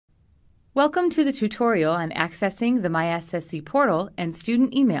Welcome to the tutorial on accessing the MySSC portal and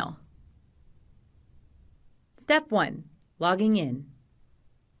student email. Step 1. Logging in.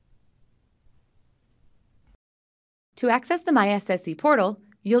 To access the MySSC portal,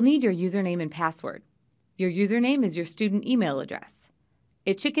 you'll need your username and password. Your username is your student email address.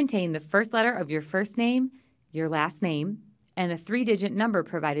 It should contain the first letter of your first name, your last name, and a 3-digit number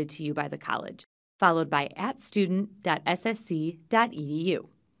provided to you by the college, followed by @student.ssc.edu.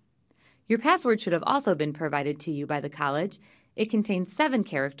 Your password should have also been provided to you by the college. It contains 7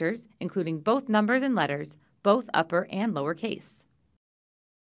 characters, including both numbers and letters, both upper and lowercase.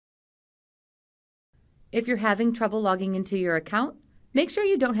 If you're having trouble logging into your account, make sure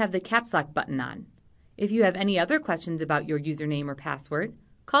you don't have the caps lock button on. If you have any other questions about your username or password,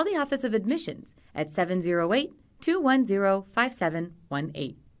 call the Office of Admissions at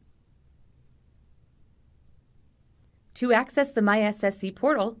 708-210-5718. To access the MySSC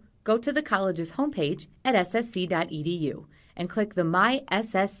portal, go to the college's homepage at ssc.edu and click the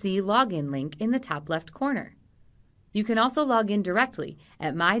MySSC login link in the top left corner. You can also log in directly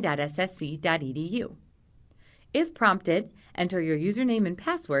at my.ssc.edu. If prompted, enter your username and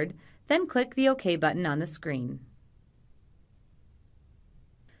password, then click the OK button on the screen.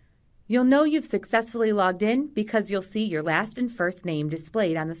 You'll know you've successfully logged in because you'll see your last and first name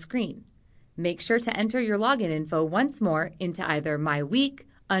displayed on the screen. Make sure to enter your login info once more into either My Week,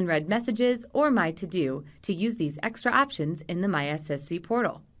 Unread Messages, or My To-Do to use these extra options in the MySSC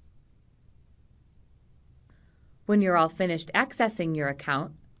portal. When you're all finished accessing your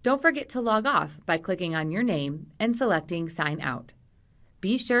account, don't forget to log off by clicking on your name and selecting Sign Out.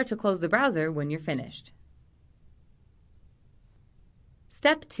 Be sure to close the browser when you're finished.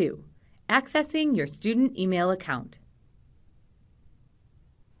 Step 2. Accessing your student email account.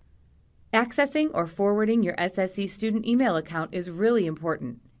 Accessing or forwarding your SSC student email account is really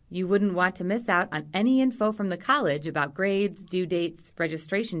important. You wouldn't want to miss out on any info from the college about grades, due dates,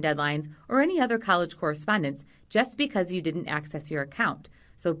 registration deadlines, or any other college correspondence just because you didn't access your account.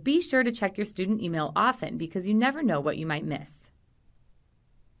 So be sure to check your student email often because you never know what you might miss.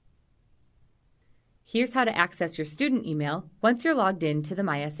 Here's how to access your student email once you're logged in to the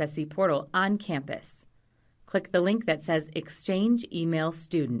MySSC portal on campus. Click the link that says Exchange Email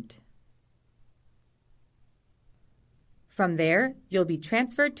Student. From there, you'll be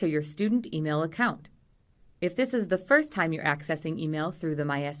transferred to your student email account. If this is the first time you're accessing email through the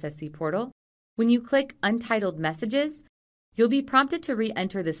MySSC portal, when you click Untitled Messages, you'll be prompted to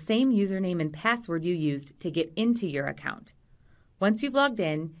re-enter the same username and password you used to get into your account. Once you've logged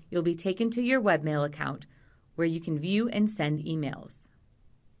in, you'll be taken to your webmail account where you can view and send emails.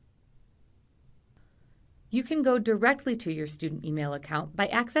 You can go directly to your student email account by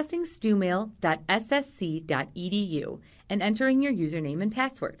accessing stumail.ssc.edu and entering your username and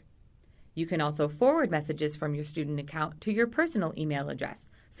password. You can also forward messages from your student account to your personal email address,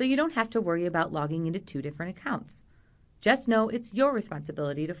 so you don't have to worry about logging into 2 different accounts. Just know it's your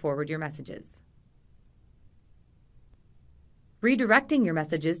responsibility to forward your messages. Redirecting your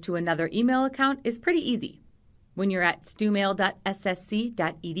messages to another email account is pretty easy. When you're at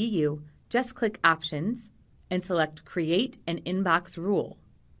stumail.ssc.edu, just click Options and select Create an Inbox Rule.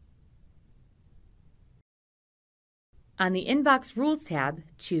 On the Inbox Rules tab,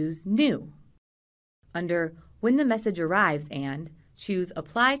 choose New. Under When the Message Arrives choose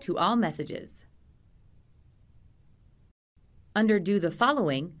Apply to All Messages. Under Do the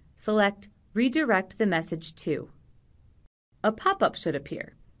Following, select Redirect the Message to. A pop-up should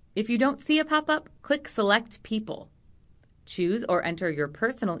appear. If you don't see a pop-up, click Select People. Choose or enter your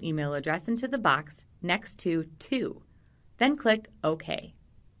personal email address into the box next to then click OK.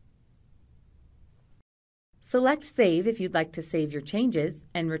 Select Save if you'd like to save your changes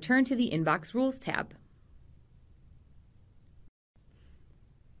and return to the Inbox Rules tab.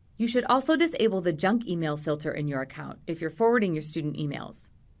 You should also disable the junk email filter in your account if you're forwarding your student emails.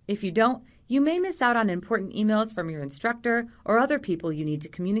 If you don't, you may miss out on important emails from your instructor or other people you need to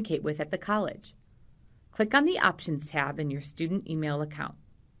communicate with at the college. Click on the Options tab in your student email account.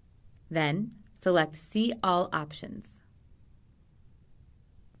 Then, select See All Options.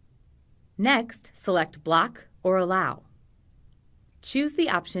 Next, select Block or Allow. Choose the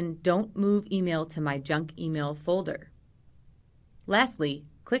option Don't Move Email to My Junk Email folder. Lastly,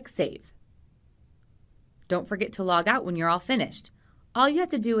 click Save. Don't forget to log out when you're all finished. All you have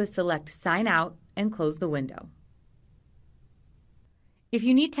to do is select Sign Out and close the window. If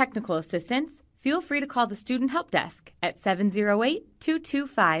you need technical assistance, feel free to call the Student Help Desk at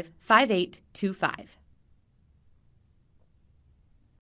 708-225-5825.